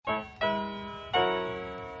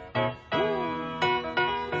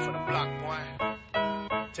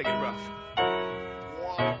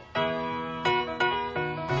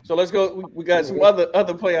So let's go. We got some other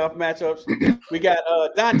playoff matchups. We got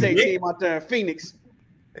Dante team out there in Phoenix.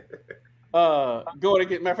 Going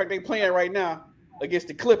against. Matter of fact, they playing right now against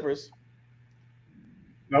the Clippers.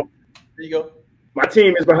 Nope. There you go. My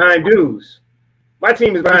team is behind dudes. My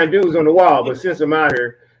team is behind dudes on the wall. But since I'm out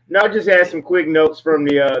here, now just add some quick notes from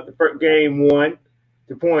the first game one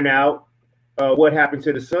to point out what happened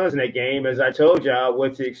to the Suns in that game. As I told y'all,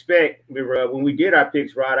 what to expect. When we did our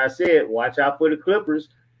picks, Rod, I said, watch out for the Clippers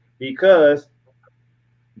because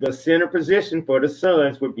the center position for the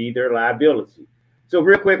Suns would be their liability. So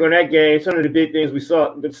real quick on that game, some of the big things we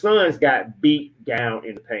saw, the Suns got beat down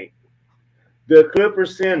in the paint. The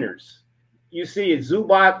Clippers centers, you see it,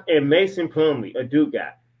 Zubac and Mason Plumlee, a Duke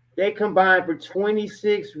guy. They combined for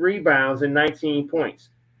 26 rebounds and 19 points.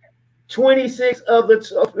 26 of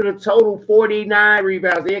the total 49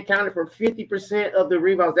 rebounds. They accounted for 50% of the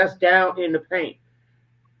rebounds. That's down in the paint.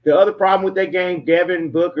 The other problem with that game, Devin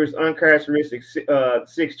Booker's uncharacteristic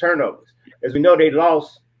 6 turnovers. As we know, they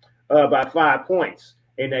lost by 5 points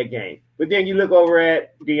in that game. But then you look over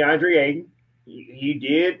at DeAndre Ayton. He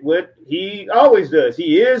did what he always does.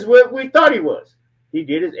 He is what we thought he was. He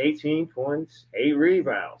did his 18 points, 8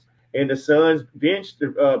 rebounds. And the Suns bench,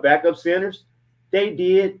 the backup centers, they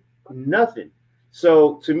did nothing.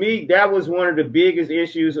 So to me, that was one of the biggest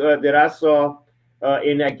issues that I saw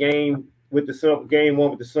in that game with the game one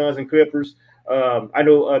with the Suns and Clippers. I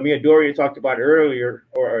know me and Dorian talked about it earlier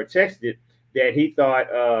or texted that he thought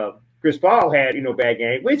Chris Paul had bad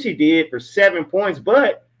game, which he did for 7 points,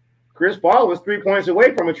 but Chris Paul was 3 points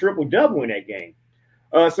away from a triple-double in that game.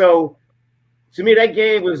 So to me, that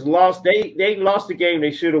game was lost. They lost the game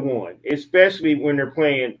they should have won, especially when they're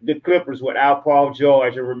playing the Clippers without Paul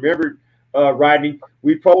George. And remember, Rodney,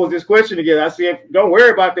 we posed this question together. I said, don't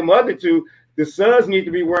worry about them other two. The Suns need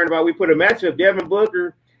to be worried about. We put a matchup, Devin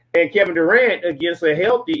Booker and Kevin Durant against a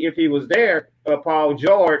healthy, if he was there, Paul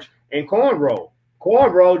George and Cornrow.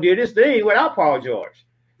 Cornrow did his thing without Paul George.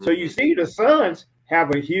 So you see the Suns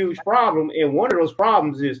have a huge problem, and one of those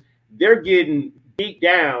problems is they're getting beat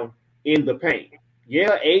down in the paint.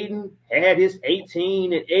 Yeah, Aiden had his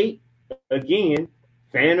 18 and 8 again,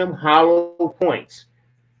 phantom hollow points.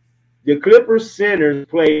 The Clippers centers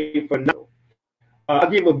played phenomenal. I'll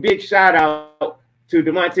give a big shout out to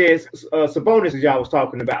Domantas Sabonis, as y'all was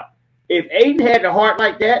talking about. If Aiden had the heart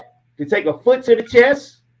like that to take a foot to the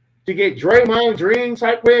chest to get Draymond Green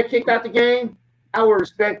type player kicked out the game, I would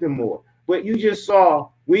respect him more. But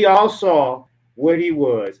we all saw what he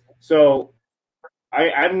was. So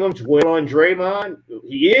I'm going to dwell on Draymond.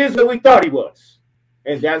 He is what we thought he was.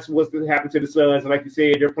 And that's what's going to happen to the Suns. And like you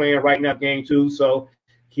said, they're playing right now game 2. So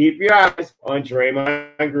keep your eyes on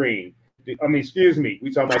Draymond Green. Excuse me.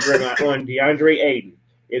 We talking about Draymond on DeAndre Ayton.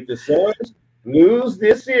 If the Suns lose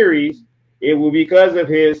this series, it will be because of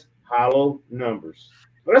his hollow numbers.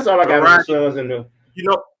 But that's all I got on the Suns and the.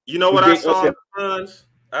 You know what I saw in the Suns?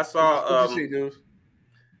 I saw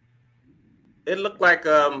it looked like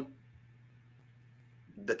the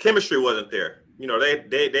chemistry wasn't there.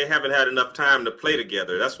 They haven't had enough time to play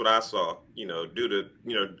together. That's what I saw, due to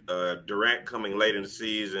Durant coming late in the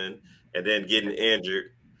season and then getting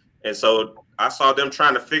injured. And so I saw them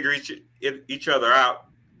trying to figure each other out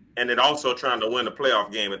and then also trying to win a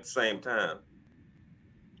playoff game at the same time.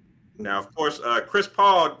 Now, of course, Chris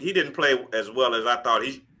Paul, he didn't play as well as I thought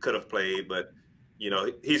he could have played, but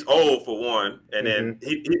he's old for one, and then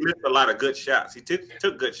he missed a lot of good shots. He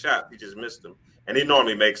took good shots. He just missed them, and he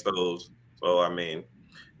normally makes those. So,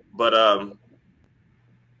 but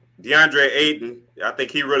DeAndre Ayton, I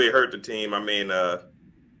think he really hurt the team.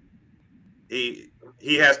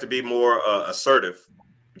 He has to be more assertive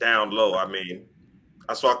down low.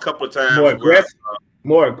 I saw a couple of times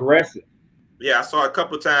more aggressive. Yeah, I saw a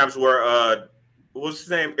couple of times where what's his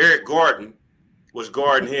name? Eric Gordon was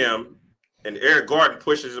guarding him. And Eric Gordon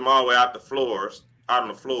pushes him all the way out on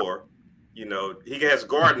the floor. He has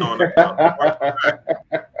Gordon on the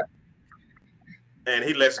and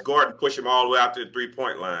he lets Gordon push him all the way out to the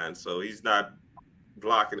 3-point line. So he's not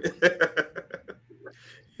blocking it.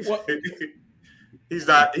 He's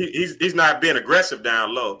not being aggressive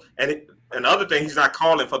down low. And the other thing, he's not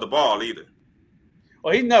calling for the ball either.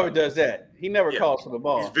 Well, he never does that. He never calls for the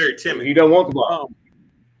ball. He's very timid. He don't want the ball.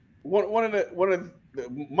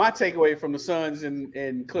 My takeaway from the Suns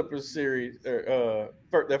and Clippers series, their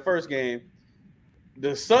first game,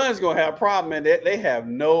 the Suns gonna have a problem, and they have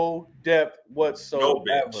no depth whatsoever.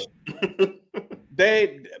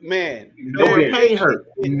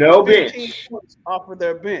 No bench off of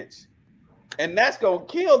their bench, and that's gonna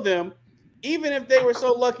kill them. Even if they were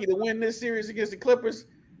so lucky to win this series against the Clippers,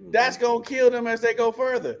 that's gonna kill them as they go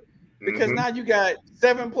further. because now you got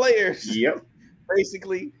 7 players. Yep.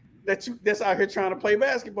 Basically, that's out here trying to play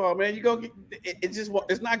basketball, man. You gonna get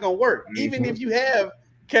it's not gonna work. Even if you have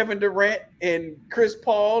Kevin Durant and Chris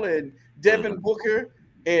Paul and Devin Booker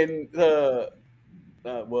and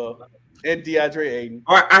and DeAndre Ayton.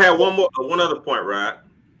 All right, I have one other point, Rod.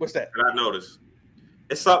 What's that? That I noticed.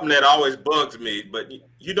 It's something that always bugs me, but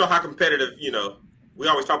you know how competitive, we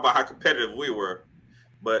always talk about how competitive we were.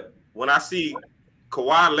 But when I see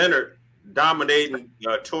Kawhi Leonard dominating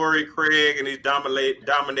Torrey Craig, and he's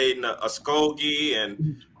dominating Skogie,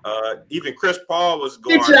 and even Chris Paul was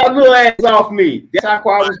guarding. Get your little ass off me. That's how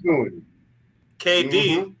Kawhi was doing.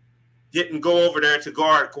 KD didn't go over there to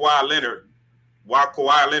guard Kawhi Leonard while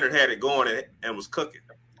Kawhi Leonard had it going and was cooking.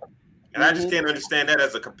 And I just can't understand that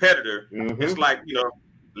as a competitor. It's like,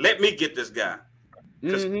 let me get this guy.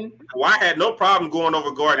 Because Kawhi had no problem going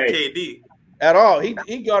over guarding KD. At all. He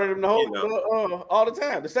guarded him the whole all the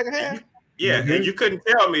time, the second half. Yeah, and you couldn't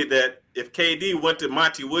tell me that if KD went to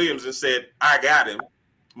Monty Williams and said, I got him,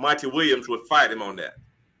 Monty Williams would fight him on that.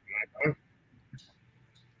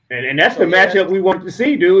 And that's the matchup we wanted to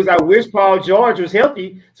see, dudes. I wish Paul George was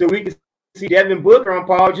healthy so we could see Devin Booker on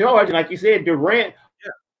Paul George. And like you said, Durant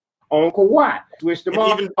on Kawhi. Switch them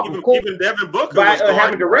off. Even Devin Booker by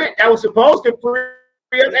having Durant, that was supposed to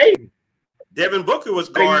free up Ayton. Devin Booker was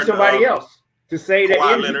guarding somebody else to say that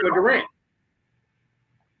energy for Durant.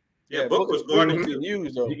 Yeah, Booker was guarding getting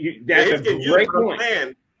used though. That's a great point.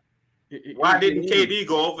 Why didn't KD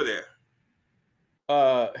go over there?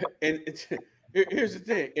 And here's the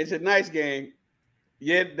thing: it's a nice game.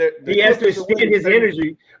 Yeah, he has to extend his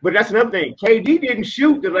energy, but that's another thing. KD didn't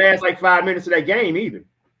shoot the last 5 minutes of that game either.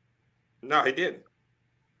 No, he didn't.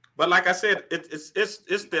 But like I said, it's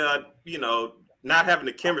the not having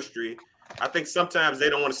the chemistry. I think sometimes they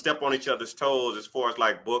don't want to step on each other's toes as far as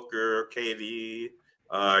like Booker, KD,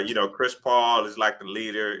 Chris Paul is like the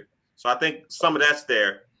leader. So I think some of that's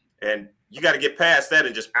there, and you got to get past that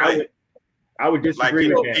and just play. I would disagree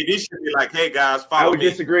with that. KD should be like, hey guys, follow me. I would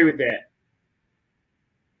disagree with that.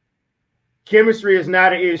 Chemistry is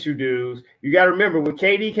not an issue, dudes. You got to remember when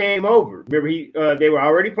KD came over. Remember they were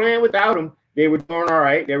already playing without him. They were doing all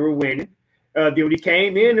right. They were winning. Then when he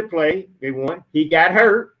came in to play, they won. He got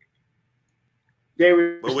hurt. They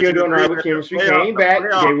were still doing all right with chemistry. Came back.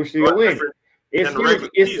 They were still winning. It's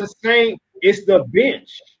the same. It's the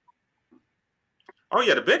bench. Oh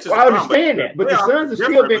yeah, the bench is. Well, I understand that, but the Suns have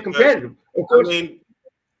still been competitive. Of course,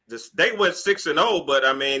 they went 6-0, but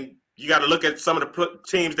you got to look at some of the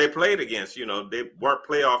teams they played against. They weren't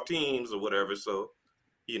playoff teams or whatever. So,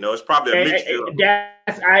 it's probably a mixture.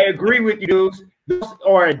 I agree with you, dudes. Those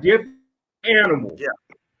are a different animal. Yeah.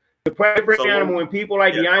 The different animal when people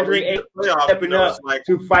like DeAndre Ayton stepping up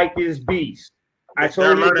to fight this beast. I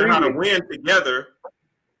totally agree. They're learning how to win together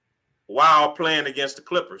while playing against the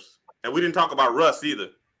Clippers. And we didn't talk about Russ either.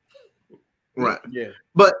 Right. Yeah.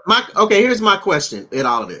 But here's my question in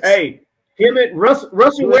all of this. Hey, him and Russell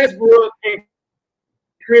Westbrook and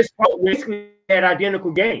Chris Paul basically had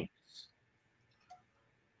identical games.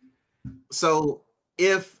 So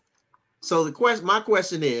my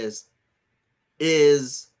question is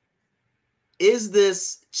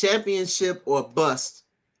this championship or bust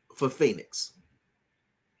for Phoenix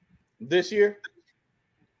this year?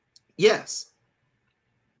 Yes.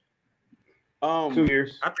 2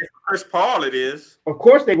 years. I think for Chris Paul it is. Of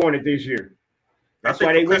course they won it this year. That's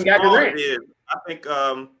why they went and got Durant.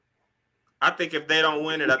 I think if they don't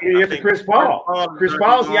win it, I think Chris Paul. Chris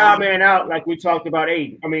Paul's the odd man out, like we talked about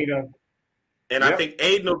Ayton. I think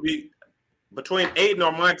Ayton will be between Ayton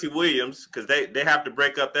or Monty Williams because they have to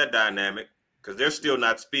break up that dynamic because they're still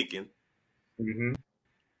not speaking. Mm-hmm.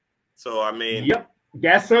 So yep,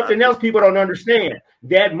 that's something else people don't understand.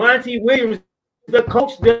 That Monty Williams, the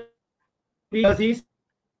coach, because he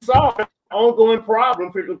saw an ongoing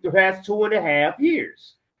problem for the past 2.5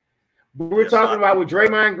 years. We're talking about with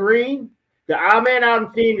Draymond Green, the odd man out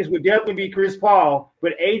in Phoenix would definitely be Chris Paul,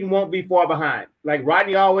 but Ayton won't be far behind. Like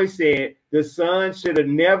Rodney always said, the Suns should have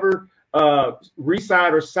never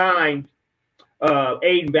re-signed or signed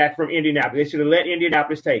Ayton back from Indianapolis. They should have let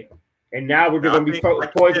Indianapolis take him. And now we're going to be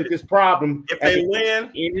poised with this problem if they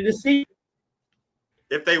win end of the season.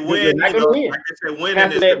 If they win, they're not going to win. Like I said,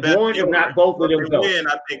 winning is the best. One, if not both of them, win,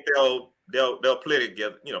 I think they'll play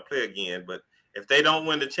together, play again. But if they don't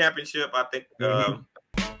win the championship, I think